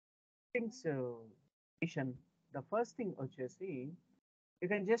things, Ishan, the first thing వచ్చేసి, you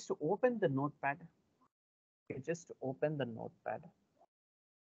can just open the notepad. You can just open the notepad.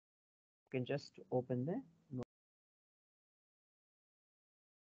 You can just open the note.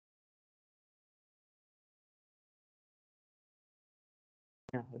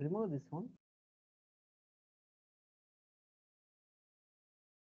 Yeah, remove this one.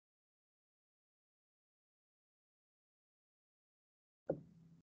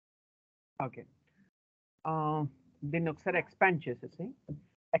 Okay. దీన్ని ఒకసారి expand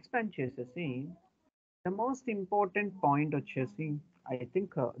చేసేసి the most important point వచ్చేసి, I think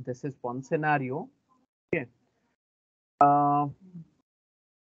this is one scenario. Okay.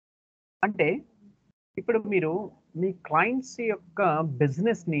 అంటే ఇప్పుడు మీరు మీ clients యొక్క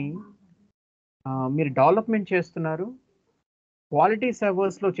బిజినెస్ని మీరు డెవలప్మెంట్ చేస్తున్నారు, క్వాలిటీ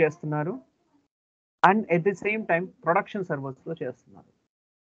సర్వర్స్లో చేస్తున్నారు, and at the same time production సర్వర్స్లో చేస్తున్నారు.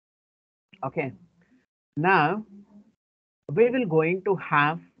 ఓకే, నా we will going to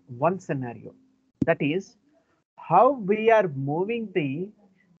have one scenario, that is how we are moving the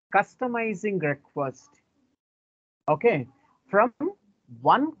customizing request, okay, from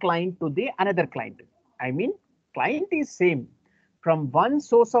one client to the another client. I mean, client is same, from one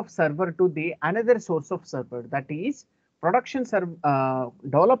source of server to the another source of server, that is production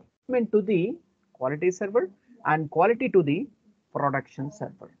development to the quality server and quality to the production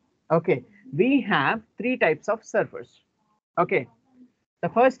server. Okay, we have three types of servers. Okay, the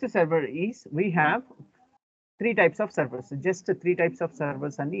first server is, we have three types of servers, just three types of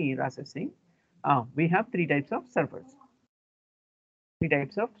servers and rasesi. We have three types of servers.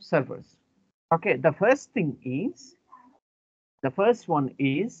 Okay, the first one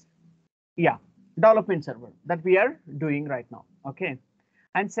is, yeah, development server that we are doing right now. Okay,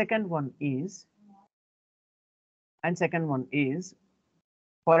 and second one is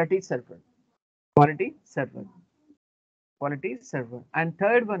quality server, and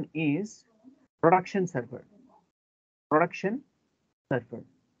third one is production server.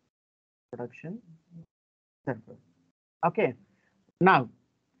 Okay, now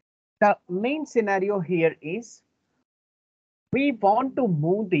the main scenario here is, we want to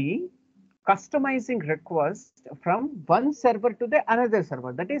move the customizing request from one server to the another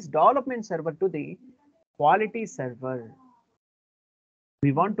server, that is development server to the quality server.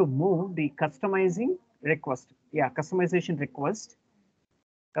 We want to move the customization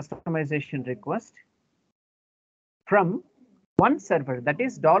request from one server, that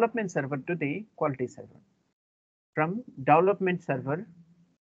is development server, to the quality server. From development server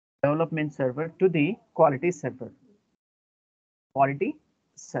to the quality server.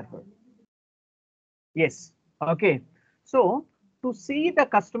 Yes. Okay, so to see the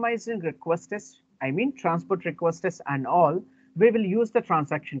customizing requests, I mean transport requests and all, we will use the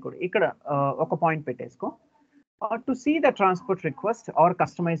transaction code. Ikkada oka point pettesko. To see the transport request or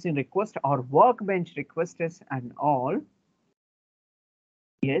customizing request or workbench requests and all,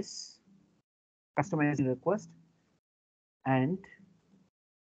 yes, customizing request and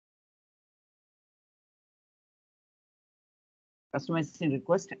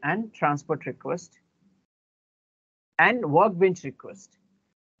transport request and workbench request,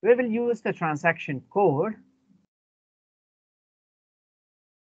 we will use the transaction code.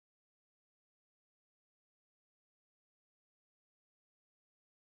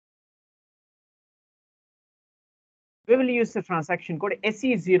 We will use the transaction code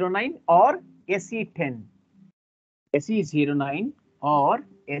SE09 or SE10. SE09 or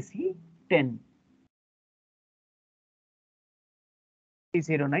SE10.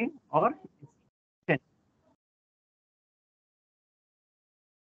 SE09 or 10.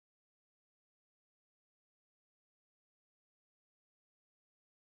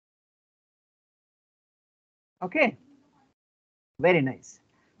 Okay, very nice.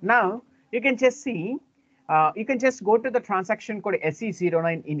 Now you can just see, you can just go to the transaction code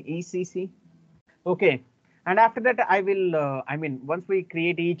SE09 in ECC. Okay, and after that I will, I mean, once we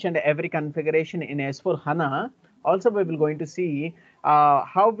create each and every configuration in S4 HANA, also we will going to see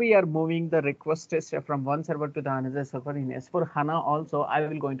how we are moving the requests from one server to the another server in S4 HANA. Also I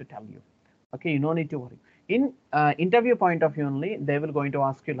will going to tell you. Okay, you no need to worry. In interview point of view only, they will going to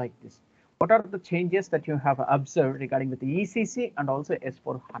ask you like this: what are the changes that you have observed regarding with the ECC and also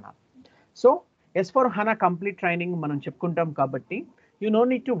S4 HANA? So S4 HANA complete training మనం చెప్పుకుంటాం కాబట్టి you no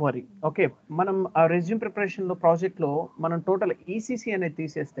need to worry. Okay, మనం resume preparation లో project లో మనం total ECC అనేది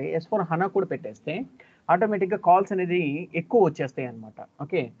తీసేస్తే S4 HANA కూడా పెట్టేస్తే ఆటోమేటిక్ గా కాల్స్ అనేది ఎక్కువ వచ్చేస్తాయి అన్నమాట.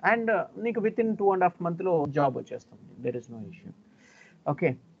 ఓకే, అండ్ నీకు విత్ ఇన్ 2.5 months లో జాబ్ వచ్చేస్తుంది. There is no issue. Okay,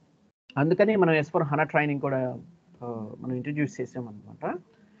 అందుకని మనం S4 HANA ట్రైనింగ్ కూడా మనం ఇంట్రడ్యూస్ చేసాం అనమాట.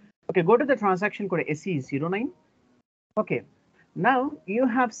 Okay, go to the transaction code SE09. Okay, now you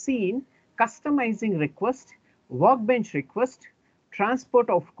have seen customizing request, workbench request, transport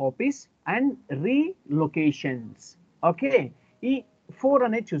of copies and relocations. Okay, ఈ 4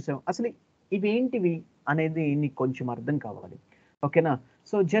 అనేది చూసాం. అసలు ఇవేంటివి అనేది నీకు కొంచెం అర్థం కావాలి. ఓకేనా?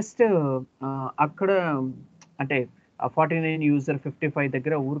 సో జస్ట్ అక్కడ అంటే 49 యూజర్ 55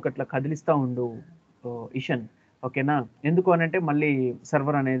 దగ్గర ఊరికట్లా కదిలిస్తూ ఉండు ఇషన్. ఓకేనా? ఎందుకు అనంటే మళ్ళీ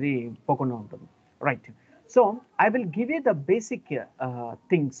సర్వర్ అనేది పోకుండా ఉంటుంది. Right. So I will give you the basic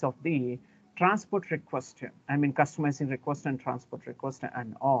things of the transport request. I mean customizing request and transport request and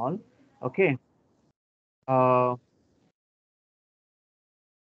all. Okay.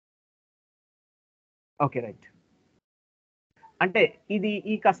 Okay, right. అంటే ఇది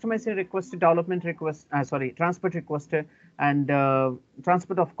ఈ customized request, development request, sorry transport request and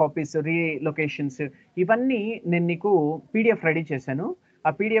transport of copies, relocations, ఇవన్నీ నేను నీకు PDF ready చేశాను.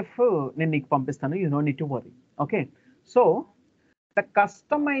 ఆ PDF నేను నీకు పంపిస్తాను. You know need to worry. Okay, so the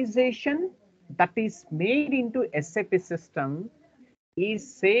customization that is made into SAP system is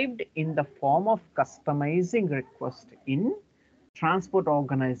saved in the form of customizing request in transport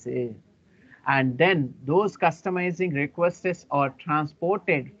organization, and then those customizing requests are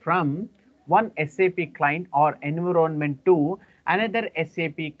transported from one SAP client or environment to another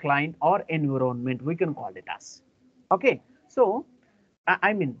SAP client or environment, we can call it as. Okay, so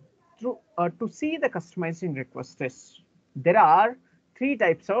I mean through to see the customizing requests, there are 3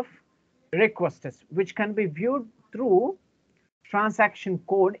 types of requests which can be viewed through transaction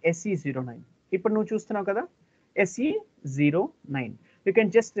code SE09. ఇప్పుడు నువ్వు చూస్తున్నావు కదా SE09, you can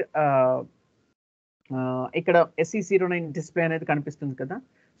just ఇక్కడ SE09 display అనేది కనిపిస్తుంది కదా.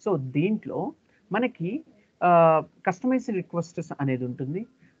 So దీంట్లో మనకి కస్టమైజ్డ్ రిక్వెస్ట్స్ అనేది ఉంటుంది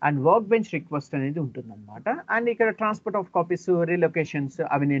అండ్ వర్క్ బెంచ్ రిక్వెస్ట్ అనేది ఉంటుంది అనమాట. అండ్ ఇక్కడ ట్రాన్స్పోర్ట్ ఆఫ్ కాపీస్, రీలొకేషన్స్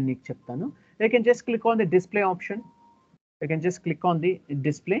అవి నేను నీకు చెప్తాను. You can just click on the display option. You can just click on the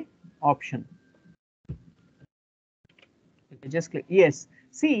display option. You can just click. Yes,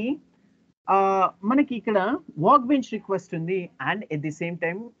 see, మనకి ఇక్కడ వర్క్ బెంచ్ రిక్వెస్ట్ ఉంది and at the same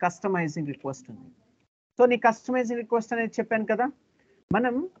time customising request ఉంది. So నీ customising request అనేది చెప్పాను కదా,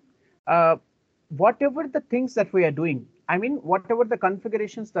 మనం what ever the things that we are doing, I mean whatever the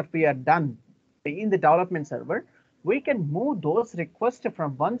configurations that we are done in the development server, we can move those requests from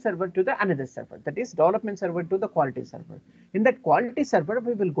one server to the another server, that is development server to the quality server. In that quality server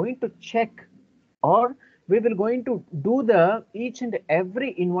we will going to check, or we will going to do the each and every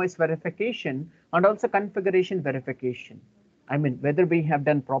invoice verification and also configuration verification. I mean whether we have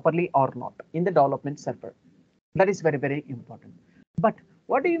done properly or not in the development server. That is very, very important. But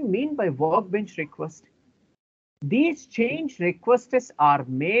what do you mean by workbench request? These change requests are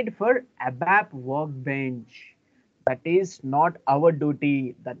made for ABAP workbench. That is not our duty,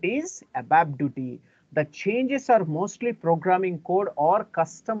 that is ABAP duty. The changes are mostly programming code or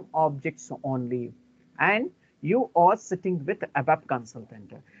custom objects only, and you are sitting with ABAP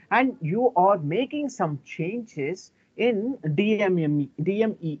consultant and you are making some changes in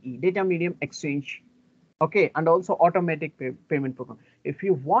DMEE, data medium exchange. Okay, and also automatic payment program. If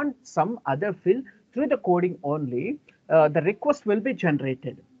you want some other fill through the coding only, the request will be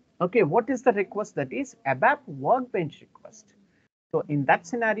generated. Okay, what is the request? That is ABAP workbench request. So in that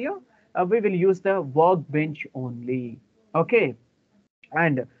scenario, we will use the workbench only. Okay,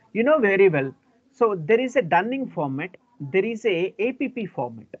 and you know very well. So there is a Dunning format, there is a APP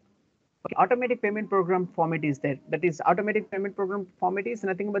format. Okay, automatic payment program format is there. That is automatic payment program format is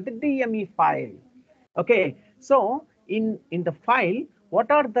nothing but the DME file. Okay, so in the file, what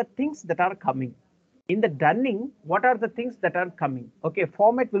are the things that are coming? In the Dunning, what are the things that are coming? Okay,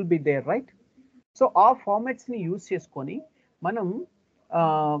 format will be there, right? So our formats ni use cheskoni manam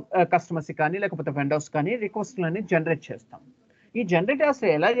customers కానీ లేకపోతే vendors కానీ రిక్వెస్ట్లని generate చేస్తాం. ఈ generate అసలు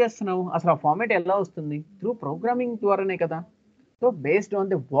ఎలా చేస్తున్నావు, అసలు ఆ ఫార్మాట్ ఎలా వస్తుంది? త్రూ ప్రోగ్రామింగ్ ద్వారానే కదా. So based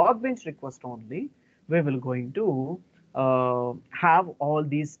on the work bench request only we will going to have all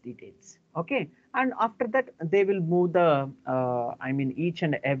these details. Okay, and after that they will move the I mean each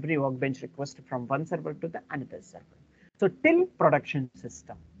and every workbench request from one server to the another server. So till production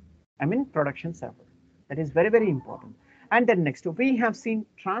system, I mean production server, that is very, very important. And then next we have seen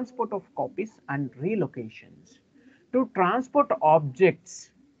transport of copies and relocations. To transport objects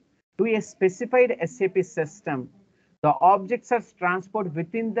to a specified SAP system, the objects are transported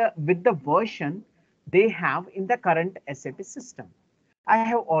with the version they have in the current SAP system. I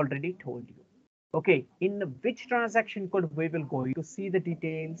have already told you. Okay, in which transaction code we will going to see the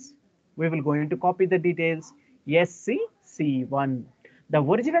details, we will going to copy the details. SC1, the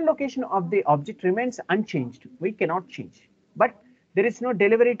original location of the object remains unchanged, we cannot change, but there is no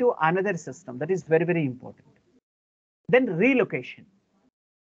delivery to another system. That is very, very important. Then relocation.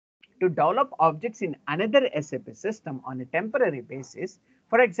 To develop objects in another SAP system on a temporary basis.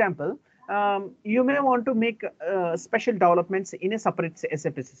 For example, you may want to make special developments in a separate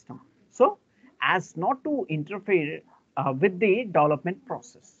SAP system. So as not to interfere with the development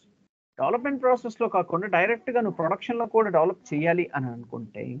process. Development process లో కాకుండా direct గా నువ్వు production లో కూడా develop చేయాలి అని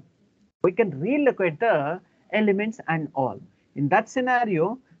అనుకుంటే we can relocate the elements and all. In that scenario,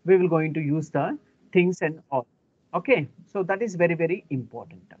 we will going to use the things and all. Okay, so that is very, very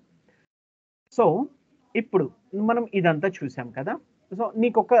important. So ఇప్పుడు మనం ఇదంతా చూసాం కదా. సో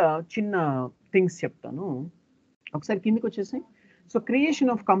నీకు ఒక చిన్న థింగ్స్ చెప్తాను. ఒకసారి కిందికి వచ్చేసి సో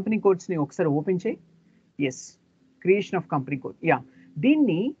క్రియేషన్ ఆఫ్ కంపెనీ కోడ్స్ని ఒకసారి ఓపెన్ చేయి. Yes, creation of company code. Yeah,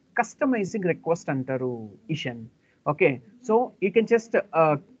 దీన్ని కస్టమైజింగ్ రిక్వెస్ట్ అంటారు Ishan. Okay, so you can just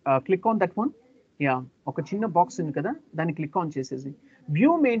click on that one. Yeah, ఒక చిన్న బాక్స్ ఉంది కదా, దాన్ని క్లిక్ ఆన్ చేసేసి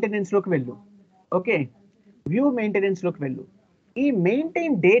వ్యూ మెయింటెనెన్స్లోకి వెళ్ళు. ఓకే, వ్యూ మెయింటెనెన్స్లోకి వెళ్ళు. ఈ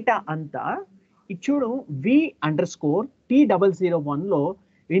మెయింటైన్ డేటా అంతా చూడు V_T001 లో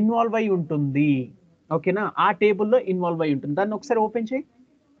ఇన్వాల్వ్ అయి ఉంటుంది. ఓకేనా, ఆ టేబుల్లో ఇన్వాల్వ్ అయి ఉంటుంది. దాన్ని ఒకసారి ఓపెన్ చేయి.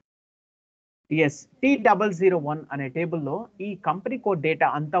 ఎస్, T001 అనే టేబుల్లో ఈ కంపెనీ కోడ్ డేటా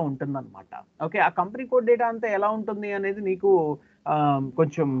అంతా ఉంటుంది అనమాట. ఓకే, ఆ కంపెనీ కోడ్ డేటా అంతా ఎలా ఉంటుంది అనేది నీకు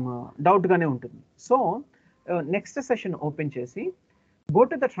కొంచెం డౌట్గానే ఉంటుంది. సో నెక్స్ట్ సెషన్ ఓపెన్ చేసి go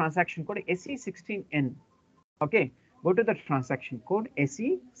to the transaction code SE16N. Okay, go to the transaction code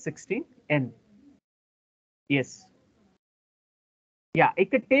SE16N. yes, yeah,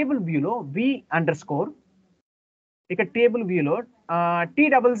 ఇక్కడ టేబుల్ వ్యూలో V_, ఇక్కడ టేబుల్ వ్యూలో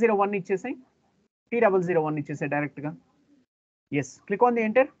T001 ఇచ్చేసాయి. T001 ఇచ్చేసాయి డైరెక్ట్గా. Yes, click on the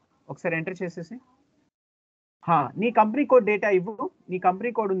enter. ఒకసారి ఎంటర్ చేసేసి నీ కంపెనీ కోడ్ డేటా ఇవ్వు. నీ కంపెనీ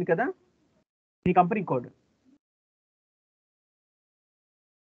కోడ్ ఉంది కదా, నీ కంపెనీ కోడ్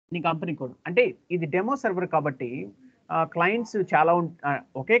అంటే ఇది డెమో సర్వర్ కాబట్టి క్లయింట్స్ చాలా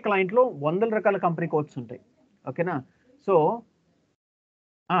ఒకే క్లయింట్లో 100 రకాల కంపెనీ కోడ్స్ ఉంటాయి. ఓకేనా, సో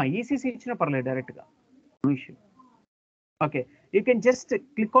ఈసీసీ ఇచ్చినా పర్లేదు డైరెక్ట్గా, no issue. Okay, you can just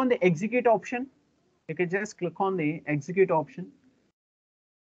click on the execute option.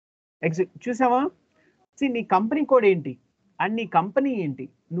 చూసావా, నీ కంపెనీ కోడ్ ఏంటి అండ్ నీ కంపెనీ ఏంటి,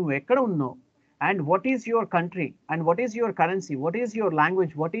 నువ్వు ఎక్కడ ఉన్నావు, and what is your country, and what is your currency, what is your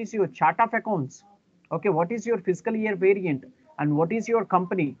language, what is your chart of accounts, okay, what is your fiscal year variant, and what is your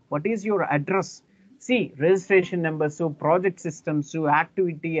company, what is your address. See, registration numbers, so project systems, so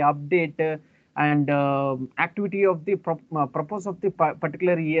activity update, and activity of the purpose of the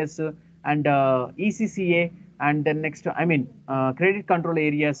particular years, and ECCA, and then next credit control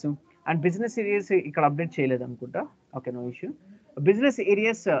areas, and business areas ikkada update cheyaledu anukunta. Okay, no issue. Business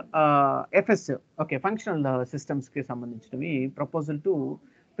areas FS, okay, functional systems కి సంబంధించినవి. Proposal to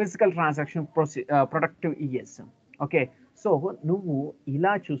physical transaction productive years. Okay, so నువ్వు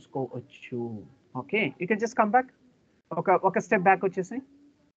ఇలా చూసుకోవచ్చు. Okay, you can just come back. ఒక step back వచ్చేసి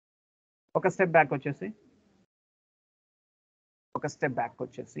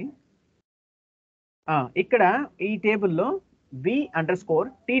ఇక్కడ ఈ టేబుల్లో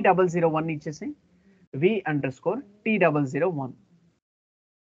V_T001 ఇచ్చేసి V_T001.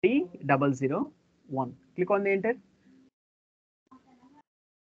 Click on the enter.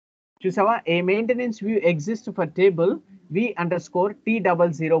 చూసావా, ఏ maintenance view exist for table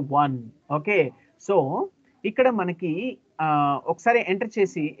V_T001. Okay, so ఇక్కడ మనకి ఒకసారి ఎంటర్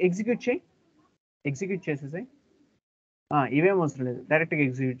చేసి ఎగ్జిక్యూట్ చేసేసాయి. ఇవేం అవసరం లేదు, డైరెక్ట్గా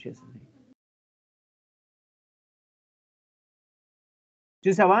ఎగ్జిక్యూట్ చేసేసి.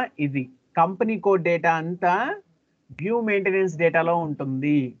 చూసావా, ఇది కంపెనీ కోడ్ డేటా అంతా వ్యూ మెయింటెనెన్స్ డేటాలో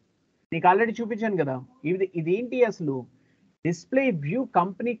ఉంటుంది. నీకు ఆల్రెడీ చూపించాను కదా, ఇది ఏంటి అసలు, display view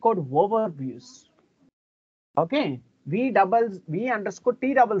company code over views. Okay,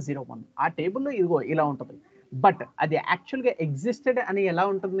 V_T001 ఆ టేబుల్లో ఇదిగో ఇలా ఉంటుంది. బట్ అది యాక్చువల్గా ఎగ్జిస్టెడ్ అని ఎలా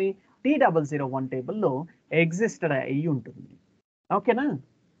ఉంటుంది, T001 టేబుల్లో ఎగ్జిస్టెడ్ అయ్యి ఉంటుంది. ఓకేనా,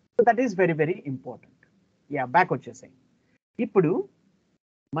 so that is very, very important. Yeah, back వచ్చేసాయి. ఇప్పుడు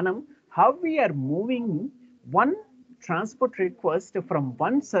మనం how we are moving one transport request from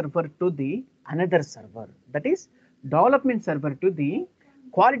one server to the another server, that is development server to the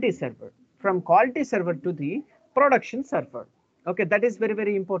quality server, from quality server to the production server. Okay, that is very,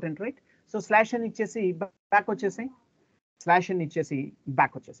 very important, right? So slash n ఇచ్చేసి back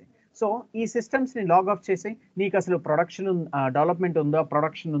వచ్చేసి so ఈ systems ని log of చేసి నీకు అసలు production development ఉందా,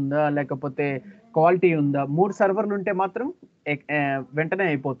 production ఉందా, లేకపోతే క్వాలిటీ ఉందా, 3 సర్వర్లు ఉంటే మాత్రం వెంటనే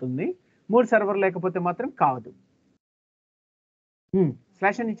అయిపోతుంది, 3 సర్వర్ లేకపోతే మాత్రం కాదు.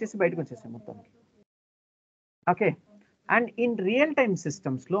 స్లాష్ అని ఇచ్చేసి బయటకు వచ్చేసాయి మొత్తానికి. Okay, and in real time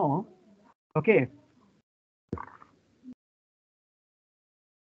సిస్టమ్స్లో ఓకే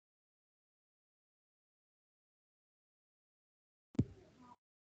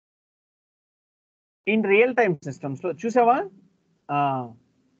ఇన్ రియల్ టైమ్ సిస్టమ్స్లో చూసావా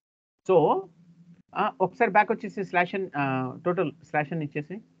సో ఒకసారి బ్యాక్ వచ్చేసి టోటల్ స్లాష్ అని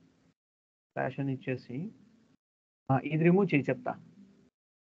ఇచ్చేసి ఇది రిమూవ్ చేయి చెప్తా.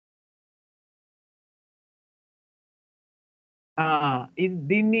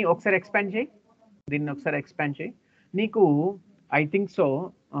 దీన్ని ఒకసారి ఎక్స్పాండ్ చేయి. నీకు ఐ థింక్ సో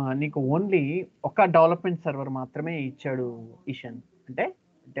నీకు ఓన్లీ ఒక డెవలప్మెంట్ సర్వర్ మాత్రమే ఇచ్చాడు ఈషన్, అంటే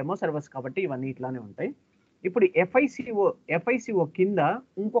డెమో సర్వర్స్ కాబట్టి ఇవన్నీ ఇట్లానే ఉంటాయి. ఇప్పుడు ఎఫ్ఐసిఓ కింద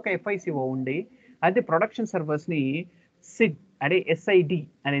ఇంకొక ఎఫ్ఐసిఓ ఉండి అది ప్రొడక్షన్ సర్వర్స్ని సిడ్ అదే ఎస్ఐడి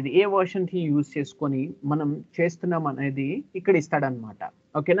అనేది ఏ వర్షన్కి యూజ్ చేసుకొని మనం చేస్తున్నాం అనేది ఇక్కడ ఇస్తాడనమాట.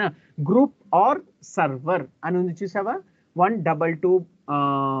 ఓకేనా, గ్రూప్ ఆర్ సర్వర్ అని ఉంది చూసావా,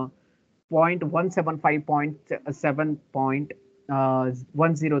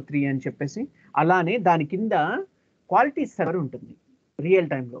 122.175.7.103 అని చెప్పేసి. అలానే దాని కింద క్వాలిటీ సర్వర్ ఉంటుంది రియల్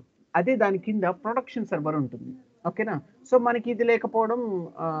టైంలో, అదే దాని కింద ప్రొడక్షన్ సర్వర్ ఉంటుంది. ఓకేనా, సో మనకి ఇది లేకపోవడం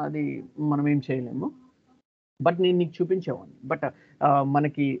అది మనం ఏం చేయలేము, బట్ నేను నీకు చూపించేవాడిని. బట్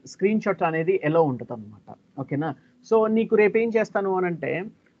మనకి స్క్రీన్ షాట్ అనేది ఎలా ఉంటుంది అనమాట. ఓకేనా, సో నీకు రేపు ఏం చేస్తాను అని అంటే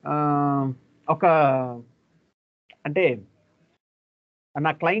ఒక అంటే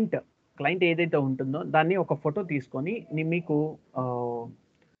నా క్లయింట్ ఏదైతే ఉంటుందో దాన్ని ఒక ఫోటో తీసుకొని మీకు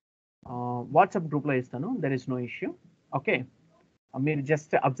వాట్సాప్ గ్రూప్లో ఇస్తాను. There is no issue. Okay, మీరు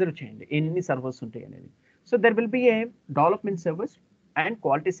జస్ట్ అబ్జర్వ్ చేయండి ఎన్ని సర్వర్స్ ఉంటాయి అనేది. So there will be A development servers and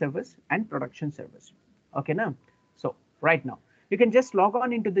quality servers and production servers. ఓకేనా, so right now you can just log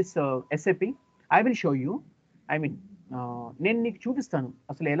on in to this SAP. I will show you, I mean నేను నీకు చూపిస్తాను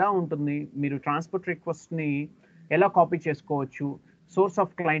అసలు ఎలా ఉంటుంది, మీరు transport రిక్వెస్ట్ని ఎలా copy చేసుకోవచ్చు, సోర్స్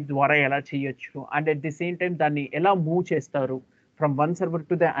ఆఫ్ క్లయింట్ ద్వారా ఎలా చేయొచ్చు, and at the same time దాన్ని ఎలా మూవ్ చేస్తారు from one server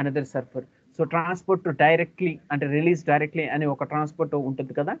to the another server. So transport directly అంటే రిలీజ్ డైరెక్ట్లీ అనే ఒక ట్రాన్స్పోర్ట్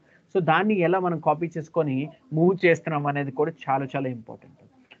ఉంటుంది కదా, సో దాన్ని ఎలా మనం కాపీ చేసుకొని మూవ్ చేస్తున్నాం అనేది కూడా చాలా చాలా important.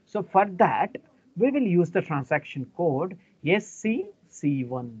 So for that we will use the transaction code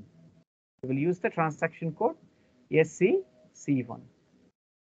SCC1. We will use the transaction code SCC1.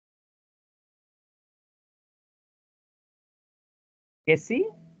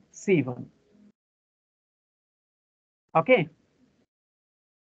 SCC1. Okay.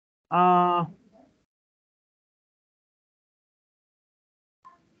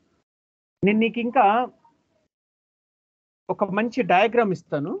 నేను నీకు ఇంకా ఒక మంచి డయాగ్రామ్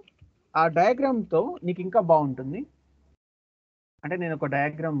ఇస్తాను. ఆ డయాగ్రామ్తో నీకు ఇంకా బాగుంటుంది. అంటే నేను ఒక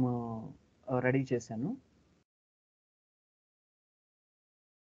డయాగ్రామ్ రెడీ చేశాను.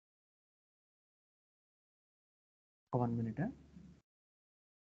 ఒక 1 minute.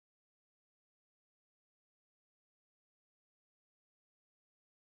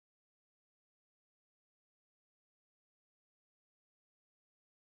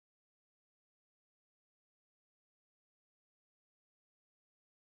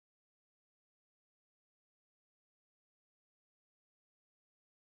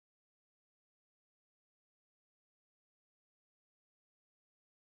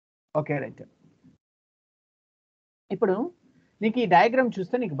 Okay right. ఇప్పుడు నీకు ఈ డయాగ్రామ్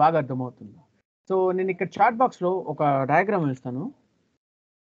చూస్తే నీకు బాగా అర్థమవుతుంది. సో నేను ఇక్కడ చాట్ బాక్స్లో ఒక డయాగ్రామ్ వేస్తాను.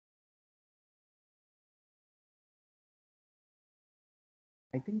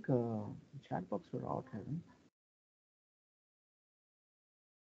 ఐ థింక్ చాట్ బాక్స్లో రావట్లేదు.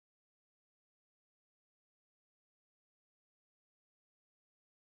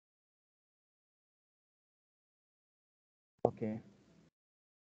 Okay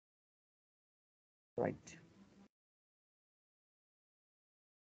right.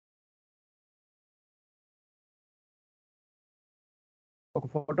 ఒక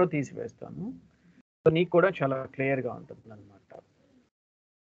ఫోటో తీసి వేస్తాను, సో నీకు కూడా చాలా క్లియర్గా ఉంటుంది అనమాట.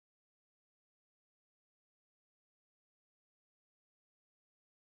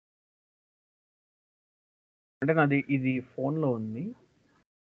 అంటే నాది ఇది ఫోన్లో ఉంది.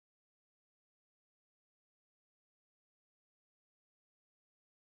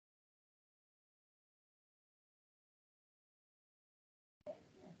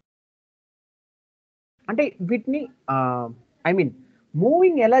 అంటే వీటిని ఐ మీన్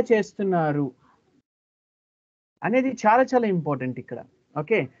మూవింగ్ ఎలా చేస్తున్నారు అనేది చాలా చాలా ఇంపార్టెంట్ ఇక్కడ.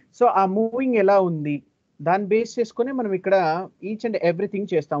 ఓకే, సో ఆ మూవింగ్ ఎలా ఉంది దాన్ని బేస్ చేసుకొని మనం ఇక్కడ ఈచ్ అండ్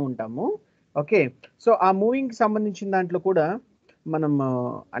ఎవ్రీథింగ్ చేస్తూ ఉంటాము. ఓకే, సో ఆ మూవింగ్కి సంబంధించిన దాంట్లో కూడా మనం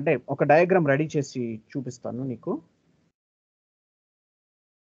అంటే ఒక డయాగ్రామ్ రెడీ చేసి చూపిస్తాను నీకు.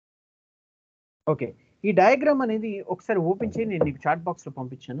 ఓకే, ఈ డయాగ్రామ్ అనేది ఒకసారి ఓపెన్ చేయి, నేను నీకు చాట్ బాక్స్లో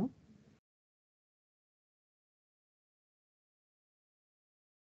పంపించాను.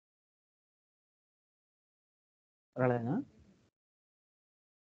 రాలేనా?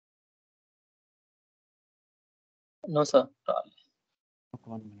 No sir. ఒక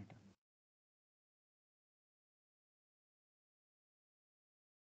 1 minute.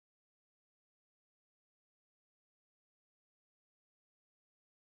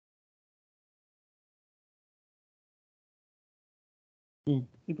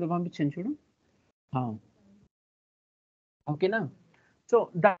 ఇప్పుడు పంపించాను చూడు. ఓకేనా? సో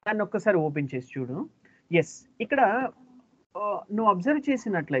దాన్ని ఒక్కసారి ఓపెన్ చేసి చూడు. ఎస్, ఇక్కడ నువ్వు అబ్జర్వ్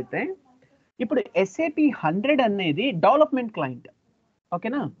చేసినట్లయితే ఇప్పుడు SAP 100 అనేది డెవలప్మెంట్ క్లయింట్,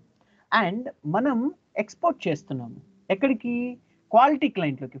 ఓకేనా? అండ్ మనం ఎక్స్పోర్ట్ చేస్తున్నాము ఎక్కడికి? Quality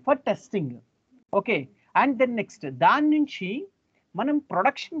క్లయింట్లోకి for testing. Okay, and then next దాని నుంచి మనం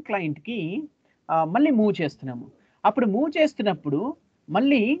ప్రొడక్షన్ క్లయింట్కి మళ్ళీ మూవ్ చేస్తున్నాము. అప్పుడు మూవ్ చేస్తున్నప్పుడు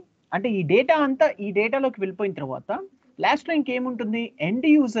మళ్ళీ అంటే ఈ డేటా అంతా ఈ డేటాలోకి వెళ్ళిపోయిన తర్వాత లాస్ట్లో ఇంకేముంటుంది? ఎండ్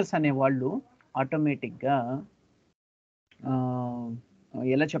యూజర్స్ అనేవాళ్ళు ఆటోమేటిక్గా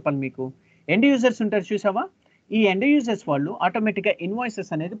ఎలా చెప్పాలి మీకు, ఎండ్ యూజర్స్ ఉంటారు చూసావా? ఈ ఎండ్ యూజర్స్ వాళ్ళు ఆటోమేటిక్గా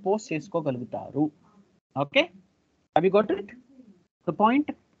ఇన్వాయిసెస్ అనేది పోస్ట్ చేసుకోగలుగుతారు. ఓకే, అవి గోట్ ఇట్ ద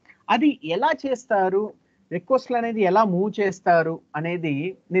పాయింట్. అది ఎలా చేస్తారు, రిక్వెస్ట్లు అనేది ఎలా మూవ్ చేస్తారు అనేది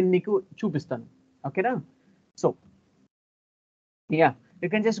నేను మీకు చూపిస్తాను. ఓకేనా? So yeah, you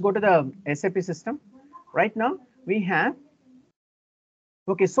can just go to the SAP system. Right now we have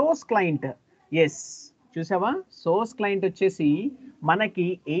okay source client. Yes, చూసావా? సోర్స్ క్లయింట్ వచ్చేసి మనకి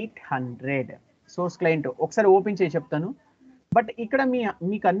 800 సోర్స్ క్లయింట్. ఒకసారి ఓపెన్ చేసి చెప్తాను. బట్ ఇక్కడ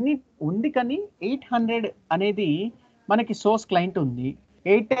మీకు అన్ని ఉంది, కానీ 800 అనేది మనకి సోర్స్ క్లయింట్ ఉంది.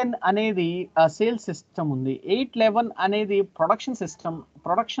 810 అనేది సేల్స్ సిస్టమ్ ఉంది. 811 అనేది ప్రొడక్షన్ సిస్టమ్,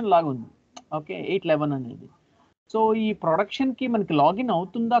 ప్రొడక్షన్ లాగా ఉంది. ఓకే, 811 అనేది. సో ఈ ప్రొడక్షన్కి మనకి లాగిన్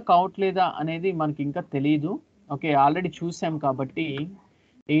అవుతుందా కావట్లేదా అనేది మనకి ఇంకా తెలియదు. ఓకే, ఆల్రెడీ చూసాం కాబట్టి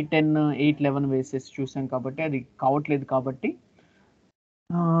 810 811 వేసేసి చూసాం కాబట్టి అది కావట్లేదు. కాబట్టి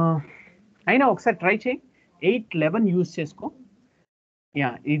అయినా ఒకసారి ట్రై చేయి, 811 యూజ్ చేసుకో. యా,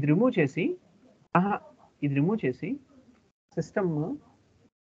 ఇది రిమూవ్ చేసి సిస్టమ్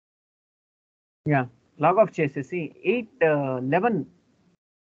యా లాగ్ ఆఫ్ చేసేసి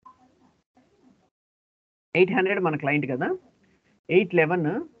 800 మన క్లయింట్ కదా,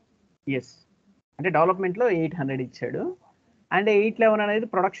 811. ఎస్, అంటే డెవలప్మెంట్లో 800 ఇచ్చాడు, అండ్ 811 అనేది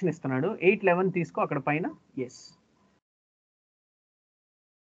ప్రొడక్షన్ ఇస్తున్నాడు. 811 తీసుకో అక్కడ పైన. ఎస్,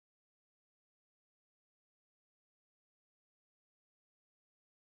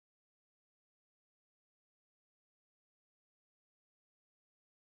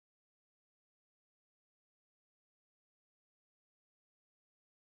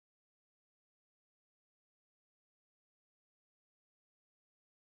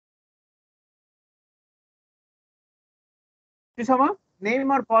 చూసావా?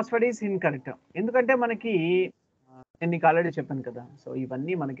 Name or password is incorrect. ఎందుకంటే మనకి నేను నీకు ఆల్రెడీ చెప్పాను కదా, సో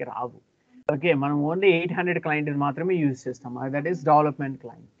ఇవన్నీ మనకి రావు. ఓకే, మనం ఓన్లీ 800 క్లయింట్ మాత్రమే యూజ్ చేస్తాం, దట్ ఈస్ డెవలప్మెంట్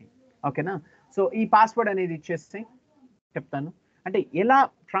క్లయింట్. ఓకేనా? సో ఈ పాస్వర్డ్ అనేది ఇచ్చేస్తే చెప్తాను అంటే ఎలా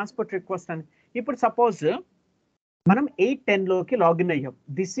ట్రాన్స్పోర్ట్ రిక్వెస్ట్ అని. ఇప్పుడు సపోజ్ మనం 810లోకి లాగిన్ అయ్యాం.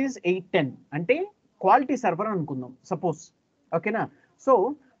 దిస్ ఈజ్ 810 అంటే క్వాలిటీ సర్వర్ అనుకుందాం సపోజ్. ఓకేనా? So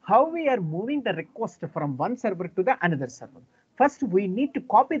how we are moving the request from one server to the another server. First we need to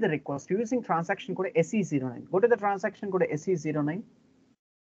copy the request using transaction code SE09. Go to the transaction code SE09.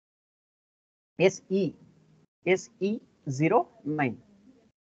 SE09.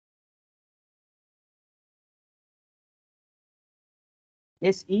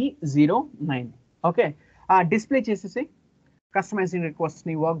 SE09. Okay, display చేసేసి customising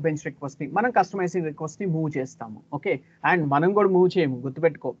రిక్వెస్ట్ని, work bench రిక్వెస్ట్ని మనం customising రిక్వెస్ట్ని move చేస్తాము. Okay, and మనం కూడా move చేయము,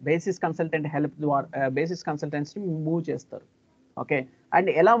 గుర్తుపెట్టుకో. Basis consultant help ద్వారా basis కన్సల్టెంట్స్ని move చేస్తారు. Okay, and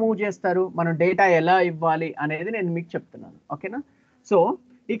ఎలా మూవ్ చేస్తారు, మనం డేటా ఎలా ఇవ్వాలి అనేది నేను మీకు చెప్తున్నాను. ఓకేనా? సో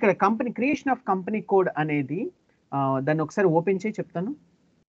ఇక్కడ company creation of company code అనేది దాన్ని ఒకసారి ఓపెన్ చేసి చెప్తాను.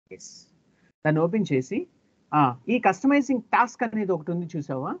 ఎస్, దాన్ని ఓపెన్ చేసి ఈ కస్టమైజింగ్ టాస్క్ అనేది ఒకటి ఉంది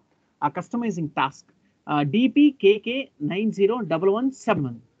చూసావా? ఆ కస్టమైజింగ్ టాస్క్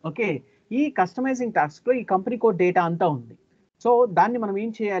DPKK901171. ఓకే, ఈ కస్టమైజింగ్ టాస్క్లో ఈ కంపెనీ కోడ్ డేటా అంతా ఉంది. సో దాన్ని మనం ఏం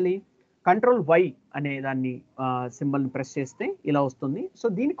చేయాలి? Ctrl+Y అనే దాన్ని సింబల్ని ప్రెస్ చేస్తే ఇలా వస్తుంది. సో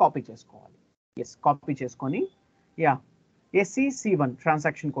దీన్ని కాపీ చేసుకోవాలి. ఎస్, కాపీ చేసుకొని యా SCC1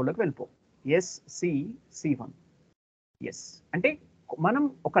 ట్రాన్సాక్షన్ కోడ్లోకి వెళ్ళిపో. SCC1. ఎస్, అంటే మనం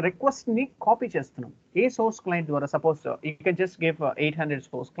ఒక రిక్వెస్ట్ని కాపీ చేస్తున్నాం ఏ సోర్స్ క్లయింట్ ద్వారా. Suppose you can just give 800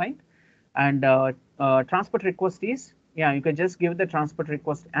 source client and transport request is, yeah, you can just give the transport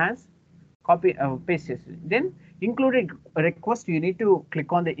request as copy paste చేసి then including request you need to click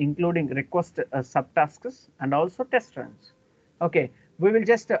on the including request subtasks and also test runs. Okay, we will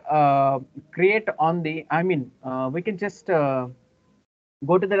just create on the we can just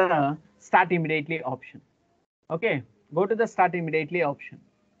go to the start immediately option. Okay, go to the start immediately option.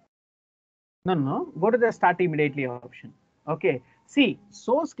 No, go to the start immediately option. Okay, see,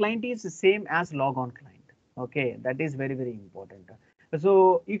 source client is the same as log on client. Okay, that is very, very important. So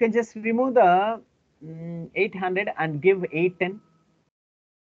you can just remove the 800 and give 810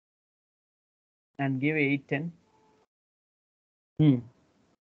 and give 810.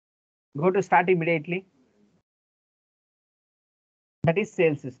 Go to start immediately. That is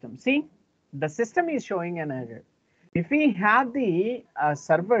sales system. See, the system is showing an error. If we have the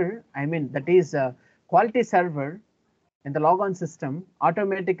server, that is quality server in the logon system,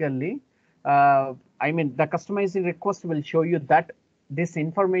 automatically the customizing request will show you that this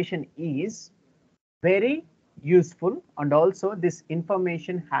information is very useful and also this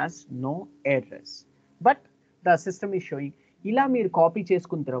information has no errors, but the system is showing ఇలా మీరు copy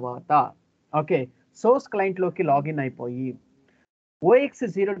చేసుకున్న తర్వాత okay source client లోకి login అయిపోయి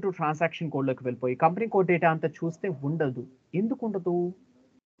OX02 transaction code లోకి వెళ్ళిపోయి company code data అంతా చూస్తే ఉండదు. ఎందుకు ఉండదు?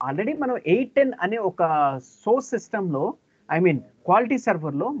 ఆల్రెడీ మనం 810 అనే ఒక సోర్స్ సిస్టంలో క్వాలిటీ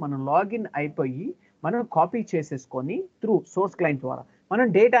సర్వర్లో మనం లాగిన్ అయిపోయి మనం కాపీ చేసేసుకొని త్రూ సోర్స్ క్లయింట్ ద్వారా మనం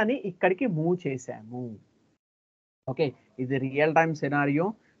డేటాని ఇక్కడికి మూవ్ చేసాము. ఓకే, ఇది real time scenario.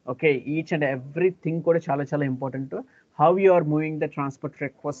 Okay, each and everything కూడా చాలా చాలా important. How you are moving the transport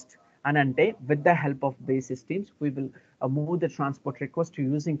request and ante with the help of basis teams we will move the transport request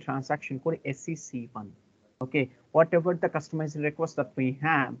using transaction code SCC1. Okay, whatever the customized request that we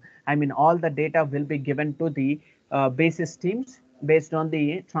have, all the data will be given to the basis teams based on the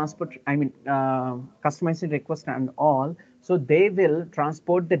transport customized request and all. So they will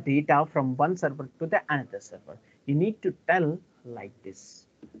transport the data from one server to the another server. You need to tell like this.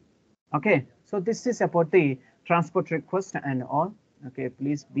 Okay, so this is about the transport request and all. Okay,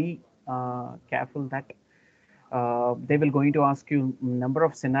 please be careful that they will going to ask you number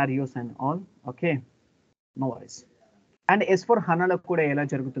of scenarios and all. Okay, no worries. And as for hana lo kuda ela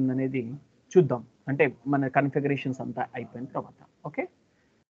jarugutundane చూద్దాం, అంటే మన configurations అంతా అయిపోయిన తర్వాత. Okay.